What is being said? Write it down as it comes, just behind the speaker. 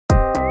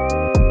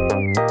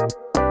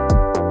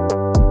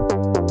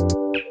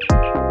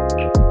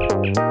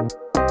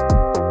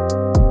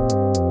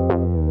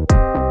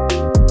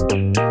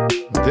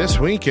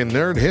week in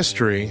nerd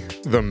history,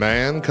 the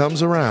man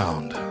comes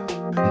around.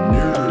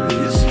 Nerd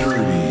history.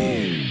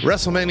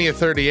 WrestleMania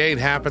 38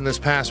 happened this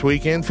past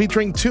weekend,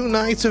 featuring 2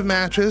 nights of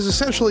matches,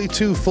 essentially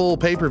 2 full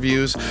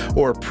pay-per-views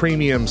or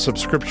premium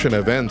subscription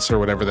events or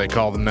whatever they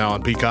call them now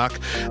on Peacock.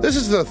 This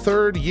is the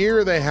 3rd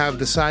year they have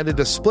decided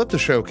to split the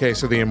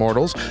Showcase of the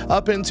Immortals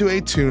up into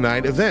a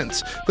 2-night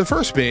event. The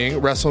first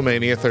being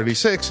WrestleMania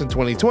 36 in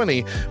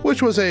 2020,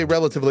 which was a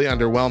relatively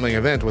underwhelming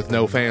event with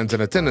no fans in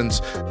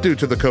attendance due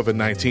to the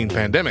COVID-19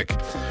 pandemic.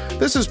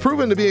 This has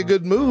proven to be a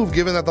good move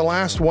given that the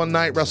last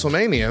one-night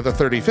WrestleMania, the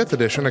 35th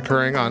edition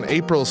occurring on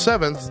April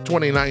 7th,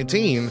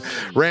 2019,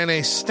 ran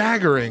a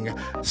staggering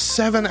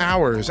 7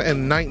 hours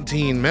and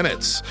 19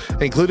 minutes,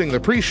 including the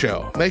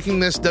pre-show, making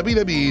this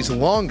WWE's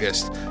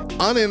longest,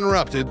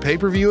 uninterrupted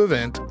pay-per-view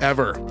event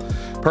ever.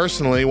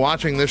 Personally,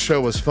 watching this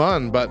show was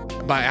fun, but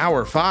by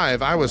hour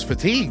 5, I was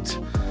fatigued.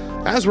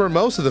 As were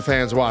most of the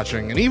fans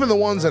watching, and even the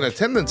ones in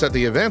attendance at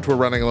the event were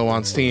running low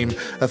on steam,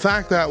 a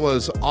fact that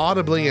was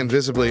audibly and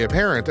visibly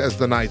apparent as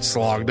the night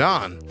slogged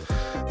on.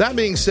 That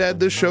being said,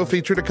 this show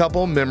featured a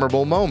couple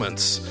memorable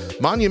moments.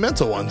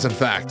 Monumental ones, in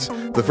fact.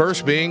 The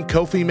first being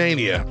Kofi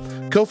Mania.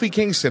 Kofi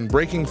Kingston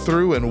breaking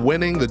through and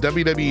winning the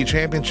WWE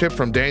Championship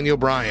from Daniel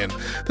Bryan.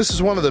 This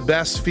is one of the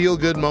best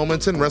feel-good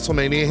moments in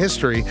WrestleMania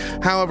history.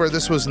 However,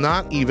 this was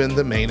not even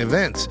the main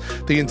event.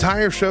 The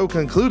entire show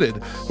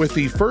concluded with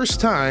the first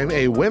time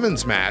a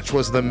women's match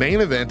was the main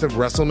event of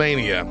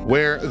WrestleMania,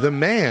 where the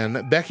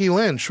man, Becky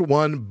Lynch,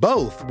 won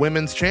both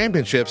women's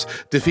championships,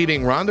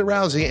 defeating Ronda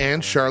Rousey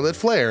and Charlotte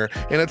Flair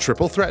in a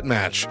triple threat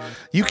match.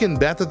 You can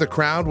bet that the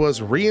crowd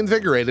was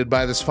reinvigorated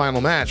by this final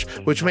match,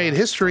 which made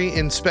history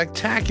in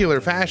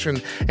spectacular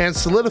fashion and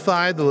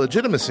solidified the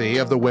legitimacy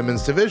of the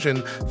women's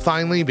division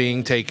finally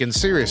being taken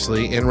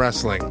seriously in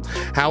wrestling.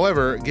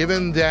 However,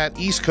 given that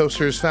East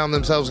Coasters found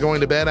themselves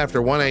going to bed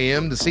after 1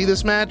 a.m. to see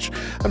this match,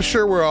 I'm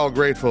sure we're all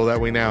grateful that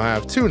we now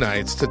have 2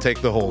 nights to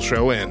take the whole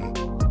show in.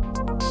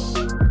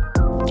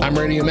 I'm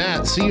Radio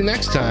Matt. See you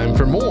next time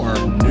for more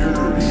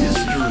Nerd